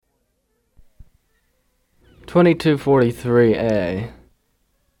2243A.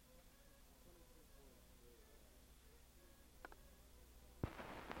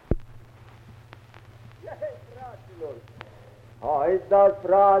 Haideți,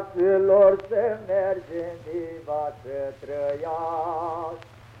 fraților, să mergem viva să trăiască.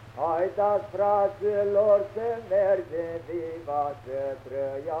 Haideți, fraților, să mergem viva să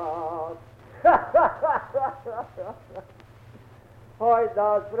trăiască.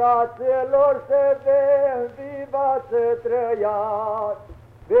 Haideți, fraților, să vedem viva să trăiască.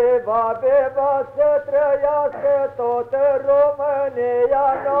 Viva, viva să trăiască toată România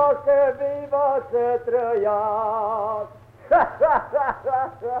noastră, viva să trăiască.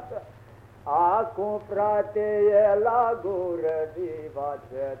 Acum, frate, e la gură, viva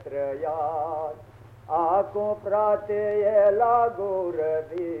să trăiască. Acum, frate, e la gură,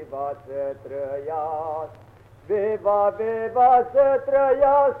 viva să trăiască. Viva, viva să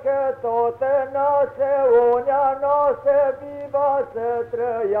trăiască toată națiunea noastră, viva să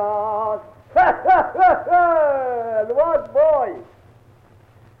trăiască. Luați voi!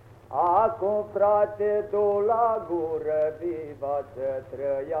 Acum, frate, du la gură, viva să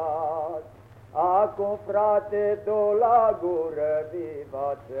trăiască. Acum, frate, du la gură,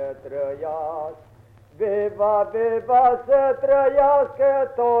 viva să trăiască. Viva, viva să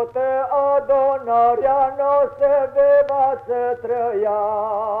trăiască toată adunarea noastră, viva să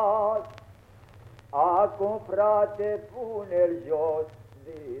trăiască. Acum, frate, pune-l jos,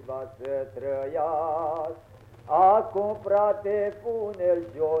 viva să trăiască. Acum, frate, pune-l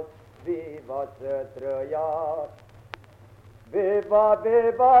jos, viva să trăiască. Viva,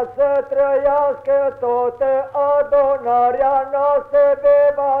 viva să trăiască toată adunarea noastră,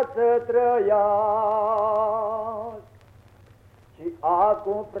 viva să trăiască. Și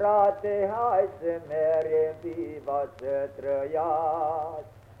acum, frate, hai să mergem, viva să trăiască.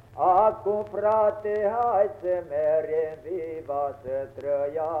 Acum, frate, hai să mergem, viva să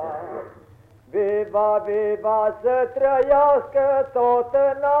trăiască. Viva, viva să trăiască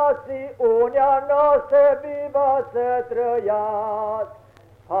toată națiunea noastră, viva să trăiască.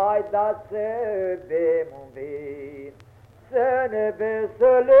 Haideți să bem un vin, să ne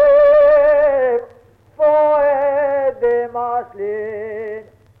veselim, foaie de maslin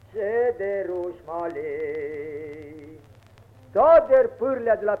și de rușmalin. Toate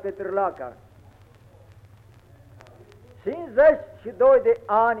pârlea de la Petrlaca, 52 de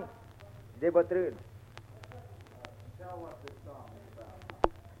ani de bătrân.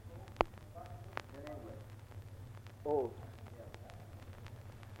 Oh.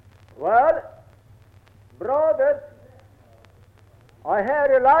 Well, brothers, I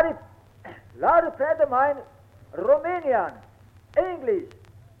hear a lot of friends of mine, Romanian, English,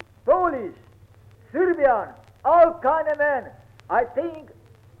 Polish, Serbian, all kind of men. I think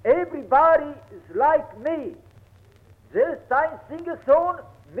everybody is like me. Just I sing a song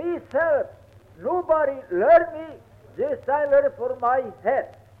myself. Nobody learn me, just I learn for my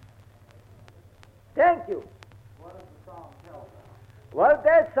head. Thank you. What does the song tell us? Well,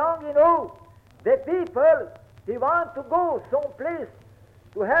 that song, you know, the people, they want to go someplace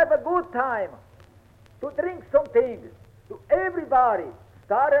to have a good time, to drink something, to everybody,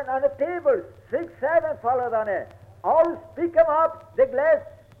 starting on the table, 6, 7 followed on it. All pick 'em up, the glass,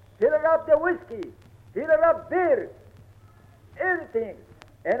 fill it up the whiskey, fill it up beer, everything.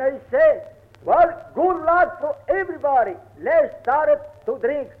 And I say, well, good luck for everybody. Let's start to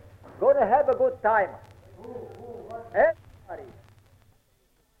drink. Gonna have a good time. Who, what? And